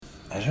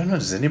I don't know.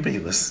 Does anybody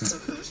listen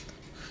to this?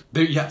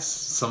 Yes,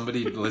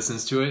 somebody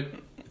listens to it.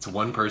 It's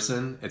one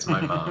person. It's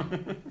my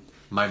mom.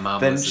 My mom.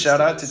 Then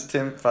shout out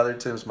to Father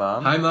Tim's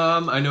mom. Hi,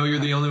 Mom. I know you're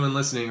the only one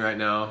listening right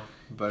now,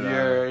 but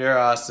you're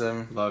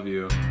awesome. Love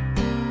you.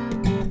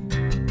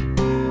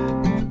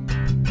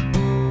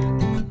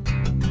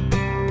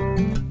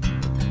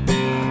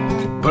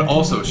 But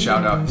also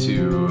shout out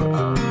to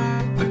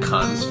the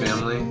Khan's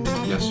family.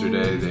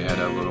 Yesterday they had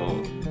a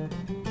little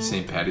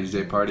St. Paddy's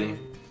Day party.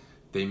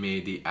 They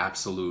made the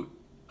absolute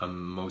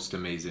most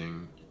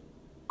amazing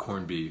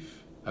corned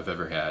beef I've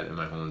ever had in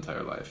my whole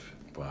entire life.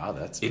 Wow,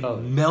 that's it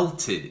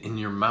melted in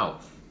your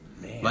mouth.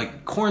 Man.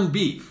 Like corned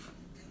beef.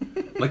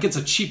 Like it's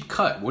a cheap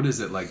cut. What is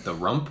it, like the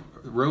rump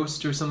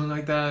roast or something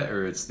like that?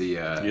 Or it's the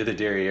You're the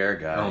derriere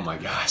guy. Oh my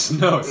gosh.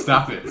 No,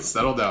 stop it.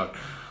 Settle down.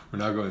 We're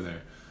not going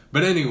there.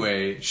 But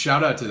anyway,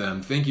 shout out to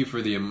them. Thank you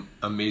for the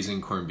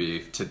amazing corned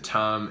beef. To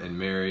Tom and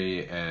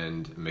Mary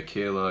and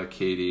Michaela,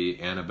 Katie,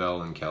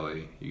 Annabelle, and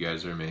Kelly. You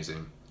guys are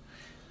amazing.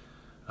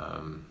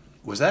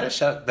 Was that a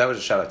shout? That was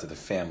a shout out to the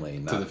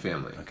family. To the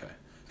family. Okay.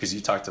 Because you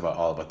talked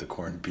all about the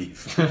corned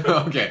beef.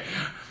 Okay.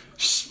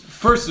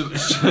 First,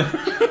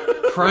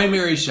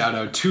 primary shout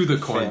out to the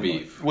corned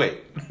beef. Wait.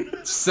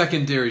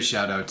 Secondary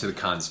shout out to the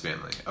Khan's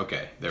family.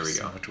 Okay, there we go.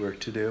 So much work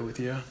to do with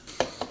you.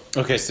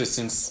 Okay, so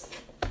since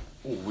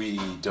we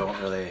don't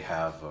really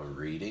have a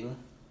reading,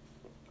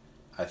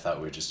 I thought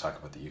we would just talk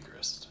about the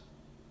Eucharist.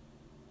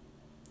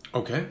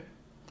 Okay.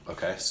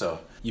 Okay, so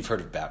you've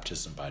heard of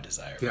baptism by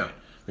desire, yeah. Right?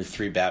 We have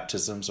 3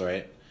 baptisms,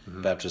 right?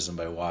 Mm-hmm. Baptism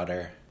by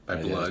water. By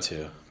blood.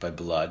 2. By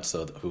blood,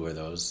 so who are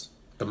those?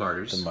 The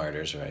martyrs. The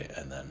martyrs, right?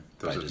 And then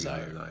those by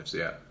desire. Their lives,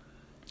 yeah.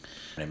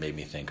 And it made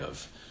me think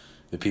of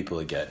the people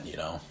again,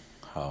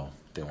 how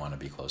they want to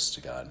be close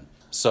to God.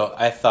 So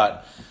I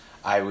thought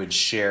I would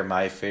share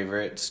my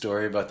favorite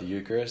story about the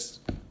Eucharist.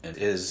 It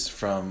is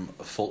from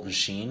Fulton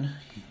Sheen.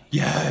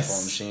 Yes!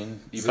 Fulton Sheen.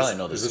 You probably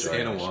know this story.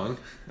 Is this Anna Wong?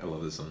 I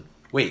love this one.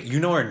 Wait,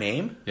 you know her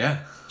name?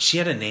 Yeah. She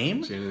had a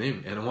name? She had a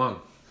name. Anna Wong.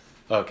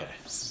 Okay.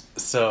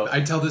 So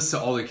I tell this to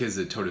all the kids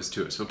that told us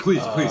to us, but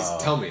please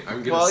tell me.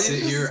 I'm gonna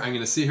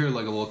sit here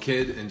like a little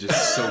kid and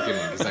just soak it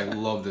in because I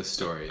love this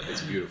story. It's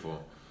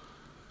beautiful.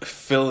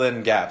 Fill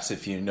in gaps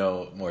if you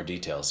know more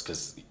details,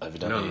 because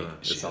evidently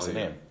she has a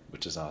name,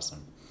 which is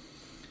awesome.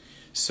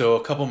 So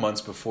a couple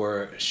months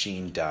before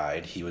Sheen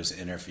died, he was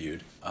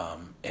interviewed,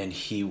 and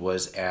he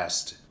was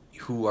asked,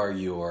 "Who are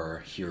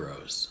your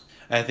heroes?"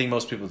 And I think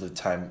most people at the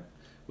time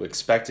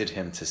expected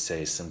him to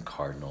say some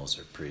cardinals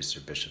or priests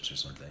or bishops or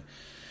something.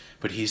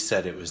 But he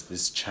said it was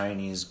this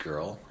Chinese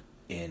girl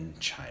in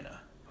China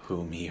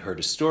whom he heard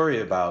a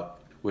story about,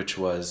 which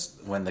was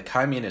when the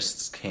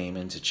communists came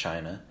into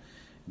China,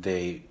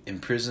 they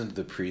imprisoned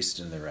the priest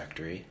in the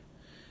rectory,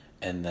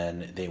 and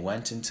then they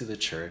went into the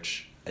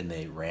church and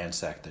they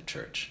ransacked the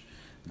church.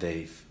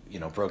 They,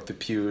 broke the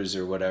pews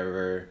or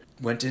whatever,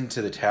 went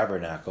into the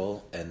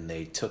tabernacle, and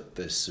they took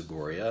the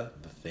Sugoria,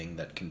 the thing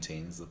that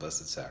contains the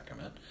Blessed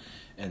Sacrament,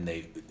 and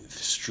they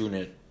strewn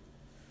it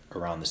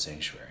around the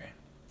sanctuary.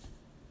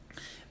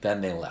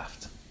 Then they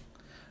left.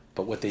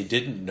 But what they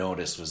didn't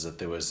notice was that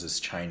there was this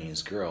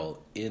Chinese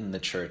girl in the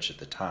church at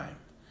the time.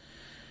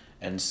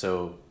 And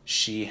so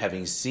she,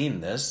 having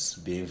seen this,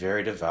 being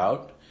very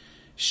devout,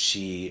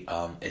 she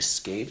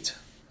escaped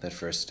that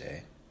first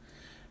day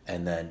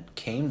and then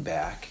came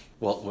back.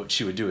 Well, what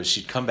she would do is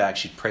she'd come back,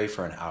 she'd pray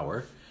for an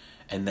hour,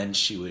 and then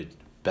she would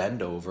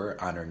bend over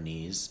on her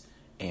knees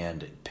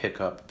and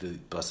pick up the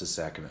Blessed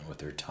Sacrament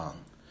with her tongue,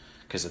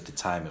 because at the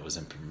time it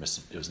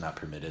was not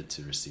permitted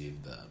to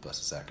receive the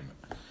Blessed Sacrament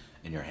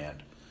in your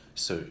hand.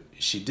 So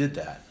she did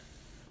that,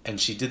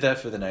 and she did that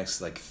for the next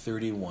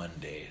 31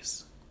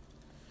 days.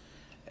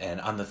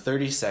 And on the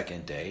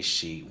 32nd day,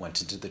 she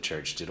went into the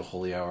church, did a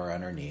holy hour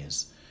on her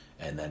knees,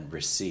 and then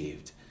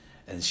received.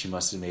 And she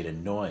must have made a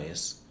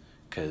noise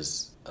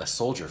because a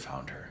soldier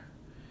found her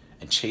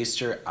and chased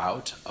her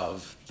out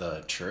of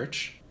the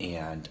church,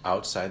 and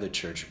outside the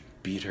church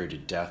beat her to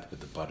death with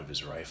the butt of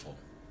his rifle.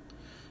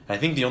 And I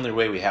think the only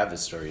way we have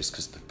this story is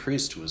because the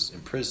priest who was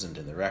imprisoned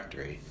in the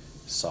rectory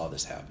saw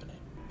this happening.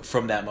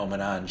 From that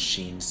moment on,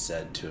 Sheen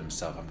said to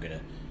himself,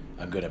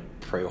 I'm gonna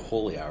pray a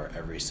holy hour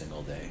every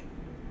single day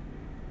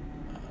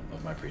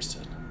of my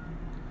priesthood.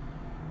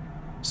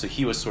 So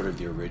he was sort of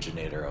the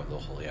originator of the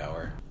holy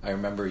hour. I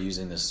remember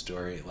using this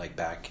story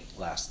back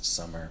last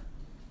summer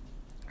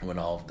when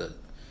all of the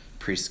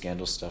priest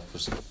scandal stuff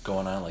was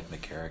going on, like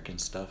McCarrick and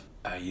stuff.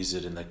 I use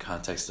it in the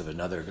context of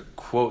another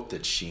quote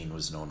that Sheen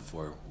was known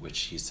for, which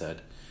he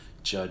said,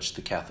 "Judge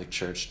the Catholic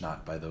Church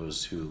not by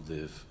those who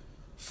live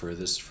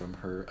furthest from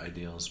her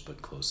ideals,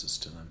 but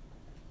closest to them."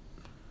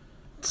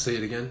 Say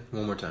it again,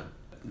 one more time.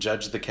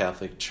 Judge the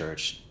Catholic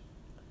Church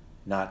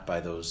not by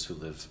those who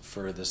live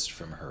furthest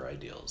from her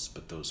ideals,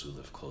 but those who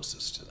live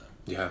closest to them.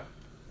 Yeah,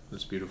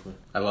 that's beautiful.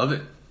 I love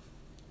it.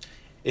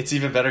 It's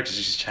even better because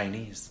she's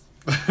Chinese.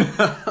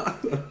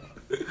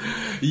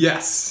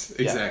 Yes,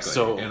 exactly. Yeah,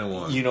 so, Anna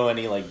Wong. You know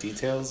any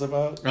details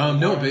about?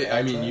 No, but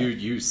I mean,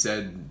 you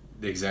said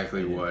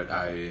exactly what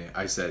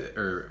I said,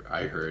 or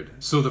I heard.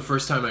 So the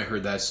first time I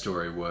heard that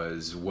story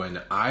was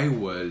when I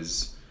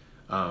was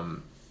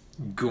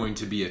going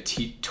to be a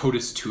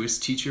Totus Tuus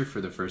teacher for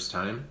the first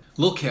time.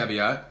 Little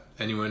caveat,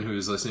 anyone who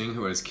is listening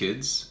who has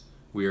kids,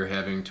 we are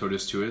having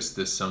Totus Tuus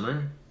this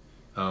summer,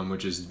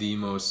 which is the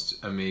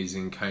most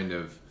amazing kind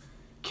of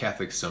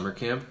Catholic summer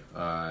camp.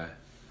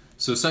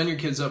 So sign your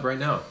kids up right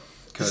now.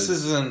 This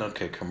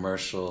isn't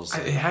commercials.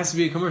 It has to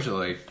be a commercial.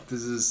 Like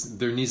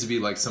there needs to be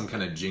like some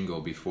kind of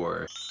jingle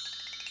before,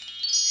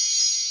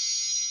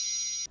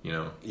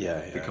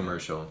 the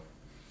commercial.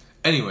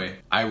 Anyway,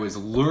 I was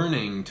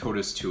learning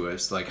Totus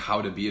Tuus, like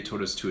how to be a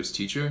Totus Tuus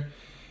teacher,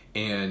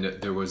 and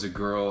there was a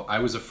girl. I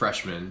was a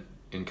freshman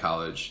in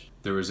college.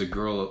 There was a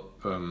girl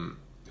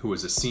who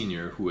was a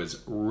senior who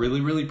was really,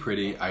 really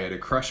pretty. I had a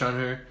crush on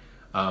her.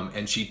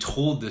 And she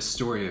told this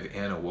story of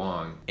Anna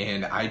Wong,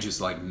 and I just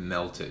like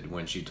melted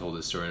when she told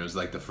this story. And it was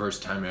like the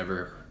first time I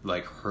ever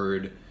like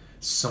heard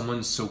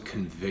someone so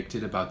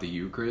convicted about the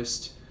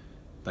Eucharist,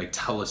 like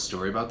tell a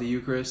story about the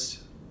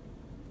Eucharist.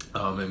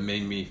 It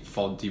made me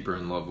fall deeper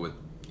in love with,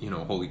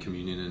 Holy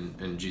Communion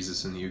and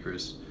Jesus in the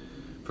Eucharist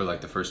for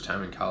like the first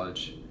time in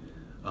college.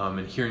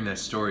 And hearing that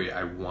story,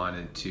 I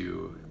wanted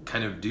to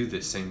kind of do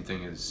the same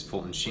thing as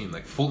Fulton Sheen.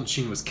 Like Fulton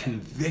Sheen was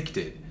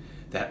convicted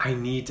that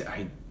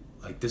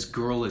this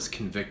girl has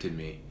convicted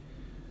me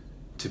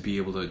to be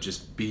able to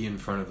just be in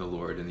front of the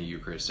Lord in the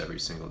Eucharist every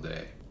single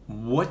day.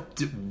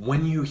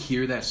 When you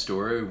hear that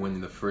story,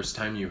 when the first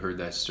time you heard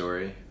that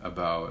story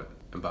about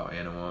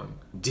Anna Wong,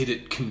 did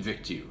it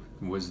convict you?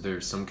 Was there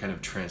some kind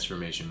of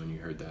transformation when you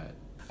heard that?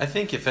 I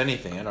think, if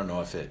anything, I don't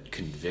know if it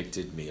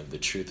convicted me of the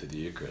truth of the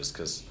Eucharist,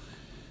 because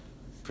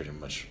I pretty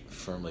much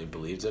firmly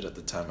believed it at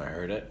the time I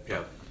heard it.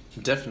 Yeah.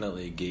 It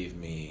definitely gave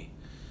me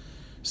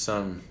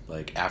some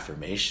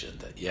affirmation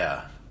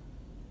that,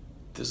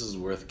 this is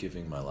worth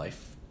giving my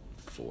life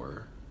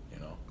for,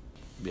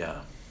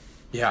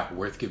 Yeah,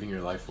 worth giving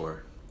your life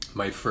for.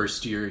 My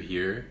first year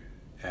here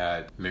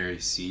at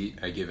Mary's Seat,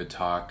 I give a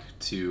talk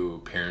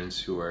to parents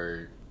who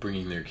are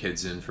bringing their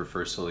kids in for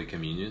First Holy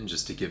Communion,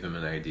 just to give them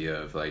an idea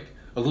of a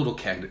little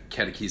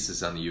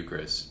catechesis on the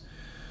Eucharist.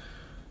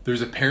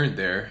 There's a parent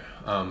there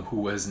who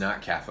was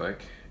not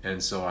Catholic,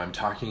 and so I'm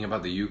talking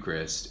about the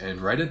Eucharist,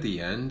 and right at the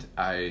end,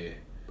 I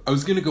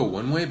was going to go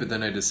one way, but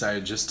then I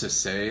decided just to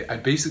say, I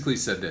basically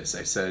said this.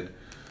 I said,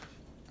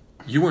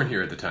 you weren't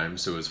here at the time,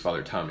 so it was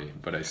Father Tommy,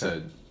 but I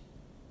said,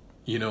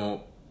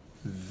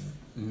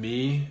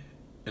 me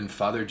and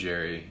Father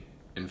Jerry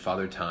and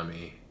Father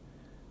Tommy,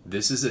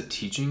 this is a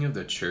teaching of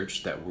the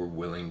church that we're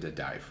willing to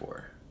die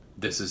for.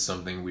 This is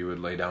something we would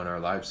lay down our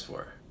lives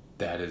for.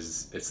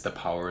 It's the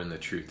power and the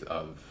truth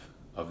of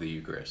the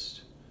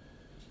Eucharist.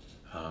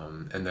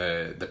 And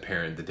the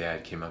parent, the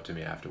dad, came up to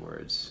me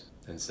afterwards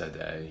and said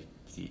that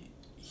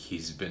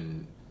he's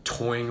been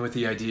toying with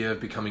the idea of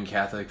becoming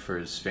Catholic for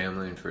his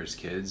family and for his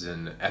kids,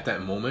 and at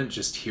that moment,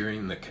 just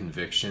hearing the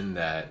conviction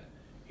that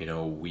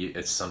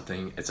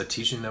it's a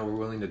teaching that we're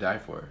willing to die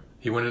for.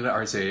 He went into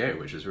RCAA,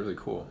 which is really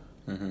cool.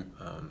 Mm-hmm.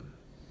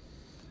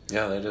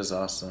 Yeah, that is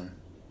awesome.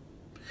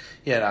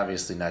 Yeah, and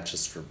obviously not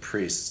just for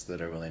priests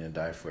that are willing to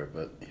die for it,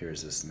 but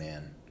here's this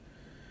man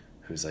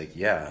who's like,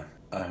 I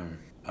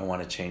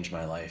want to change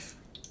my life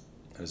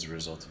as a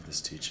result of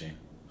this teaching.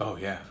 Oh,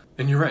 yeah.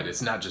 And you're right.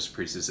 It's not just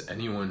priests. It's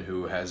anyone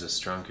who has a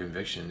strong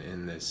conviction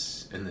in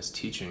this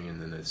teaching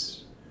and in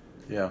this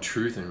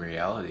truth and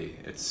reality.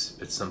 It's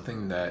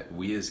something that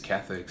we as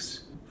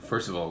Catholics,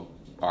 first of all,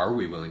 are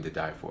we willing to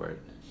die for it?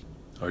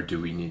 Or do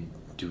we need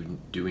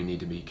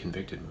to be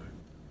convicted more?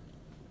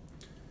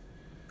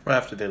 Well,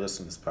 after they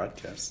listen to this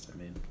podcast,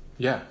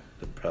 yeah,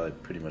 they'd probably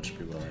pretty much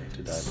be willing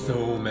to die for it.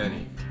 So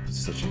many. It's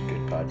such a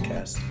good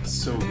podcast.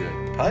 So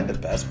good. Probably the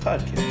best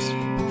podcast.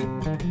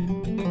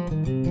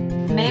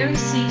 Mary's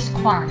Seat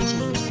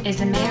Quarantine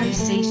is a Mary's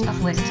Seat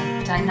of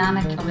Wisdom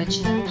dynamic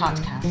original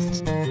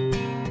podcast.